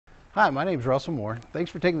Hi, my name is Russell Moore. Thanks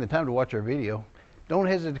for taking the time to watch our video. Don't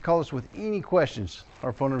hesitate to call us with any questions.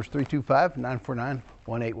 Our phone number is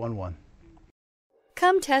 325-949-1811.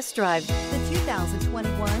 Come test drive the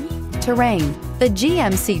 2021 Terrain. The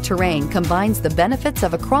GMC Terrain combines the benefits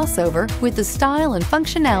of a crossover with the style and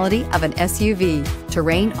functionality of an SUV.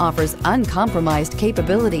 Terrain offers uncompromised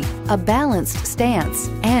capability, a balanced stance,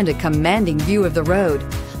 and a commanding view of the road,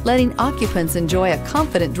 letting occupants enjoy a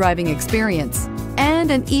confident driving experience.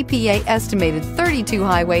 And an EPA estimated 32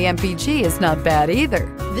 highway MPG is not bad either.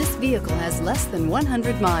 This vehicle has less than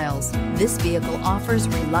 100 miles. This vehicle offers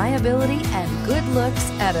reliability and good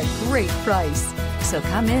looks at a great price. So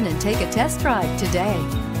come in and take a test drive today.